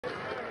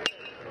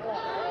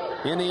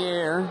In the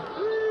air,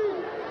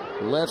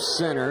 left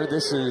center.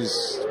 This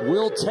is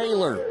Will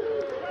Taylor.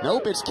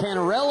 Nope, it's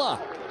Canarella.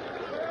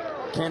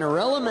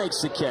 Canarella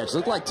makes the catch.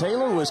 Looked like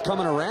Taylor was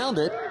coming around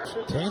it.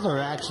 Taylor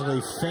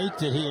actually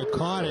faked it. He had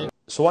caught it.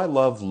 So I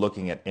love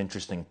looking at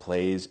interesting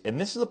plays,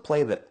 and this is a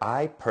play that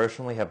I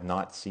personally have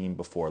not seen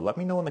before. Let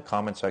me know in the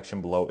comment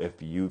section below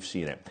if you've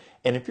seen it.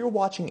 And if you're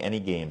watching any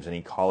games,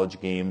 any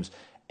college games,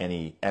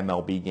 any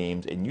MLB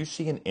games, and you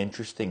see an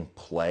interesting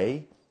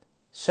play,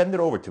 send it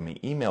over to me.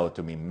 Email it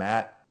to me,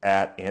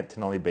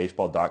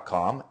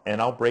 matt@antonellibaseball.com,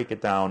 and I'll break it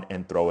down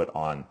and throw it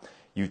on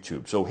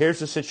YouTube. So here's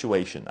the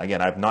situation.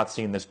 Again, I've not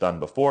seen this done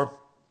before.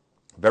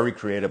 Very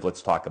creative.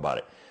 Let's talk about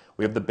it.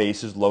 We have the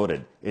bases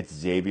loaded. It's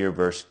Xavier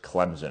versus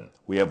Clemson.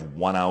 We have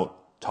one out,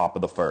 top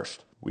of the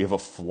first. We have a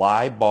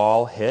fly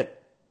ball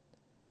hit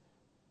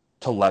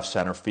to left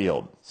center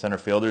field. Center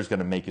fielder is going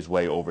to make his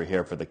way over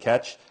here for the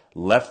catch.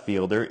 Left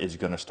fielder is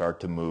going to start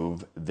to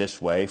move this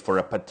way for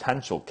a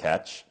potential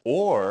catch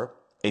or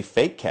a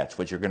fake catch,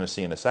 which you're going to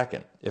see in a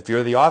second. If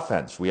you're the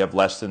offense, we have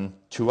less than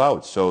 2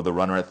 outs, so the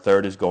runner at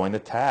third is going to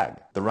tag.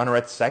 The runner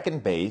at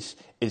second base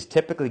is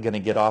typically going to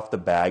get off the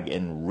bag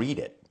and read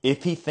it.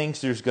 If he thinks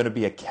there's going to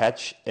be a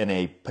catch and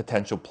a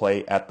potential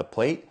play at the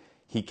plate,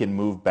 he can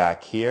move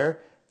back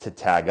here to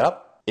tag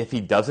up. If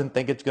he doesn't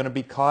think it's going to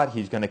be caught,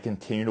 he's going to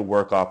continue to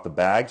work off the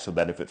bag so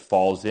that if it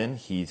falls in,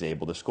 he's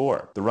able to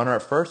score. The runner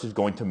at first is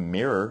going to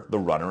mirror the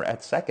runner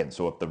at second.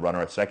 So if the runner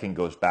at second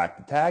goes back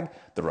to tag,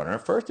 the runner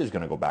at first is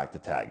going to go back to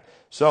tag.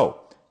 So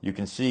you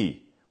can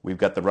see we've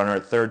got the runner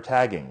at third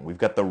tagging. We've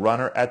got the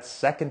runner at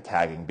second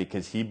tagging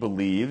because he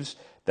believes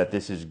that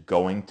this is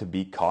going to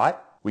be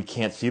caught. We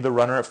can't see the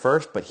runner at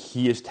first, but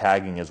he is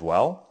tagging as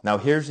well. Now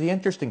here's the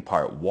interesting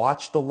part.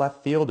 Watch the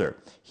left fielder.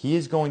 He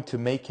is going to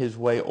make his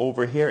way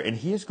over here, and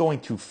he is going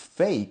to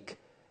fake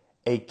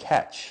a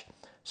catch.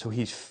 So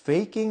he's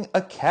faking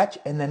a catch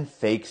and then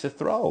fakes a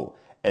throw.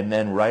 And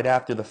then right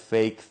after the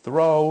fake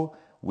throw,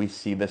 we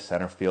see the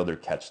center fielder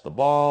catch the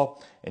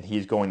ball, and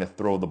he's going to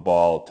throw the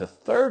ball to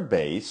third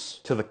base,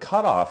 to the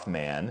cutoff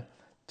man,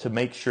 to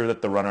make sure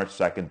that the runner at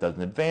second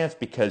doesn't advance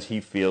because he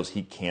feels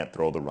he can't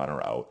throw the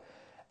runner out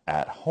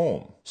at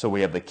home. So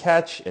we have the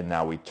catch, and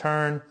now we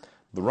turn.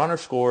 The runner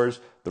scores.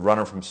 The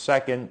runner from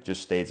second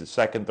just stays at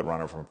second. The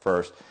runner from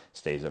first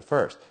stays at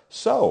first.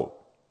 So,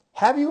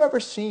 have you ever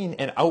seen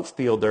an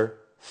outfielder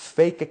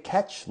fake a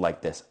catch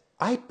like this?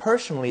 I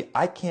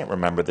can't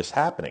remember this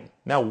happening.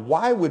 Now,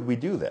 why would we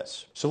do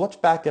this? So let's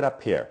back it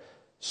up here.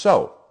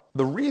 So,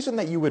 the reason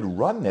that you would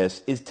run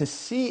this is to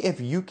see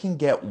if you can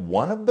get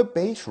one of the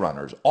base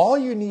runners. All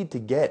you need to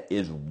get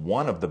is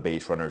one of the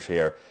base runners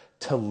here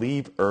to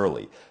leave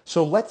early.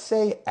 So let's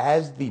say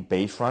as the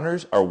base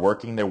runners are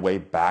working their way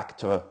back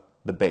to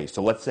the base.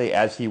 So let's say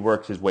as he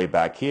works his way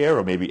back here,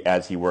 or maybe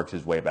as he works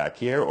his way back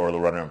here, or the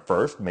runner in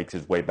first makes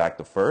his way back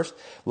to first.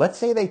 Let's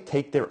say they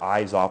take their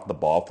eyes off the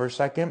ball for a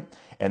second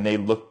and they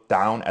look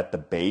down at the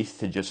base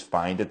to just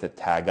find it to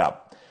tag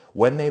up.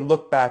 When they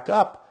look back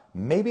up,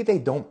 maybe they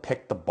don't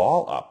pick the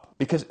ball up.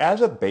 Because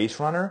as a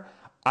base runner,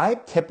 I'm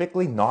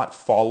typically not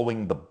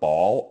following the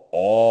ball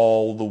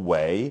all the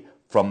way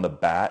from the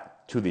bat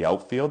to the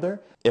outfielder.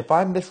 If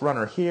I'm this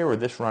runner here or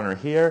this runner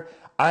here,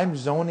 I'm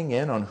zoning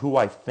in on who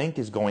I think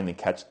is going to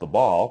catch the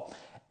ball,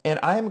 and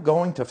I'm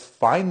going to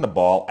find the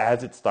ball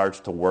as it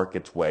starts to work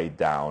its way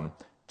down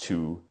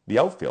to the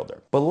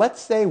outfielder. But let's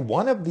say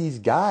one of these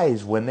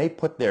guys, when they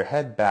put their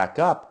head back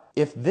up,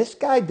 if this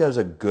guy does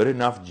a good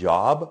enough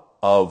job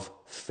of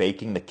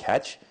faking the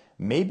catch,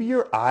 maybe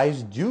your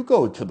eyes do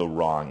go to the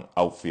wrong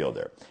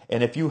outfielder.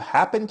 And if you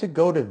happen to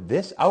go to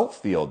this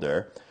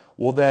outfielder,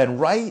 well then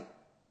right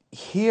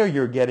here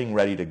you're getting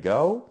ready to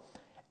go,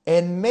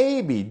 and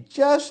maybe,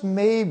 just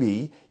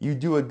maybe, you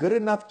do a good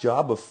enough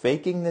job of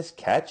faking this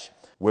catch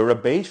where a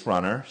base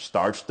runner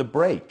starts to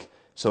break.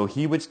 So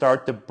he would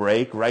start to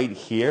break right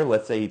here.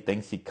 Let's say he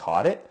thinks he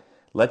caught it.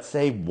 Let's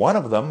say one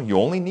of them, you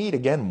only need,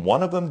 again,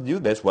 one of them to do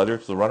this, whether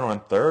it's the runner on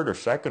third or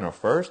second or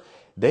first.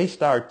 They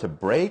start to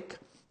break.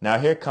 Now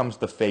here comes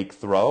the fake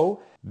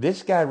throw.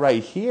 This guy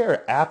right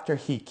here, after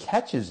he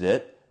catches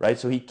it, right?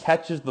 So he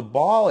catches the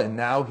ball and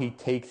now he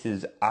takes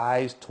his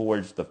eyes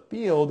towards the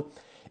field.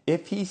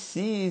 If he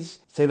sees,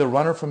 say, the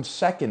runner from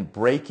second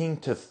breaking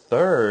to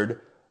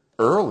third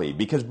early,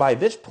 because by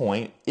this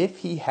point, if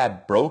he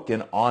had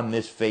broken on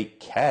this fake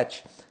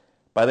catch,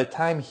 by the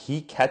time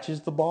he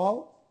catches the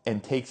ball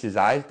and takes his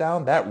eyes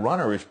down, that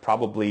runner is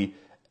probably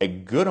a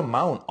good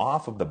amount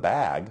off of the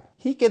bag.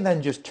 He can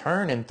then just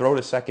turn and throw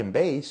to second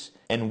base,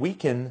 and we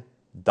can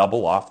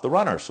double off the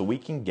runner so we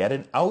can get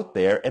an out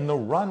there and the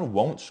run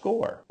won't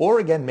score. Or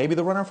again, maybe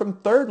the runner from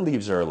third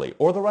leaves early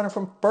or the runner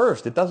from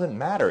first. It doesn't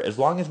matter. As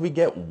long as we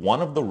get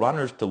one of the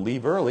runners to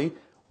leave early,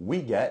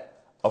 we get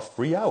a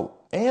free out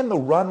and the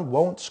run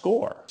won't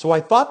score. So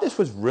I thought this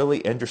was really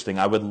interesting.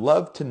 I would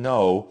love to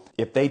know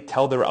if they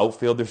tell their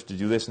outfielders to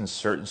do this in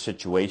certain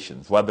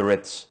situations, whether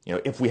it's,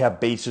 if we have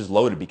bases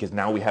loaded because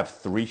now we have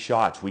 3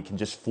 shots, we can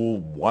just fool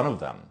one of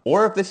them.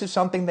 Or if this is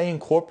something they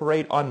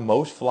incorporate on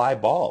most fly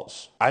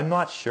balls. I'm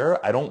not sure.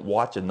 I don't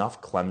watch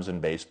enough Clemson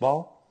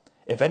baseball.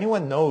 If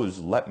anyone knows,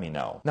 let me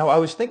know. Now, I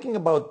was thinking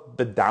about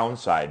the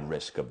downside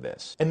risk of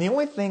this, and the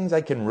only things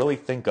I can really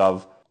think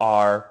of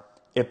are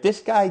if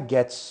this guy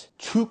gets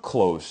too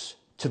close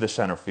to the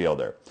center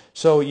fielder.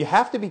 So you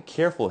have to be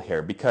careful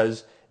here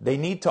because they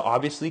need to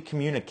obviously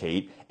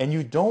communicate, and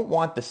you don't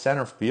want the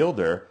center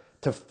fielder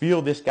to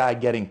feel this guy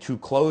getting too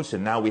close,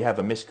 and now we have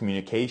a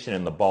miscommunication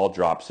and the ball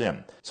drops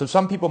in. So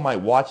some people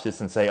might watch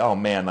this and say, oh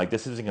man, like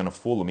this isn't going to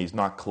fool him. He's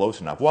not close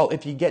enough. Well,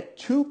 if you get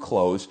too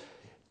close,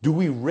 do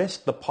we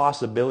risk the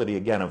possibility,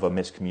 again, of a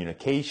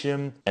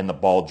miscommunication and the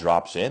ball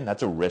drops in?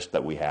 That's a risk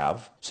that we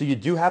have. So you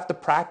do have to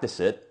practice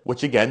it,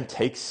 which again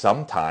takes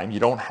some time. You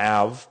don't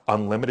have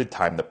unlimited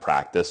time to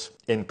practice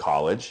in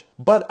college.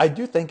 But I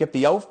do think if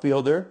the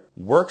outfielder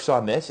works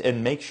on this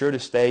and makes sure to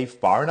stay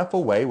far enough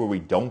away where we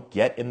don't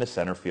get in the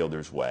center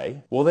fielder's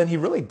way, well, then he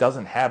really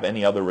doesn't have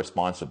any other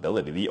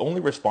responsibility. The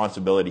only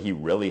responsibility he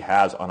really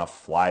has on a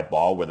fly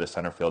ball where the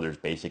center fielder is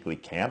basically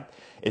camped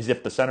is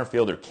if the center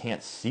fielder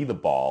can't see the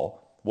ball,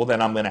 well,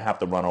 then I'm going to have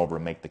to run over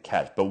and make the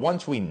catch. But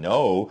once we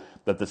know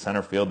that the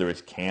center fielder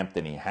is camped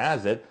and he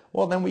has it,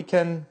 well, then we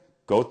can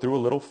go through a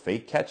little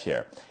fake catch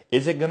here.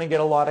 Is it going to get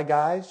a lot of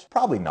guys?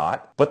 Probably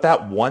not. But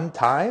that one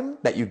time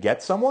that you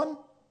get someone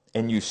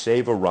and you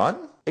save a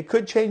run, it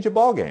could change a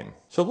ball game.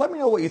 So let me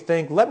know what you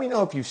think. Let me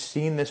know if you've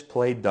seen this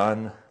play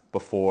done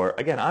before.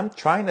 Again, I'm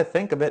trying to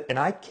think of it, and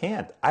I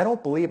can't. I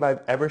don't believe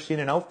I've ever seen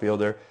an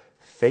outfielder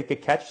fake a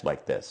catch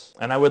like this.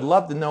 And I would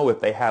love to know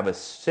if they have a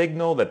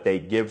signal that they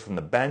give from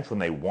the bench when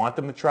they want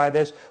them to try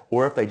this,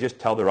 or if they just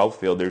tell their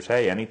outfielders,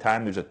 hey,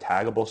 anytime there's a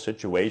taggable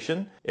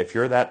situation, if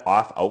you're that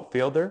off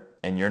outfielder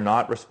and you're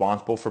not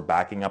responsible for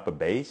backing up a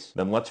base,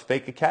 then let's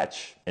fake a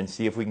catch and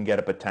see if we can get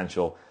a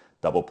potential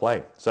double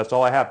play. So that's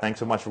all I have. Thanks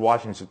so much for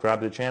watching.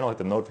 Subscribe to the channel, hit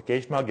the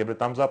notification bell, give it a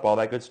thumbs up, all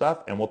that good stuff,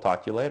 and we'll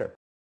talk to you later.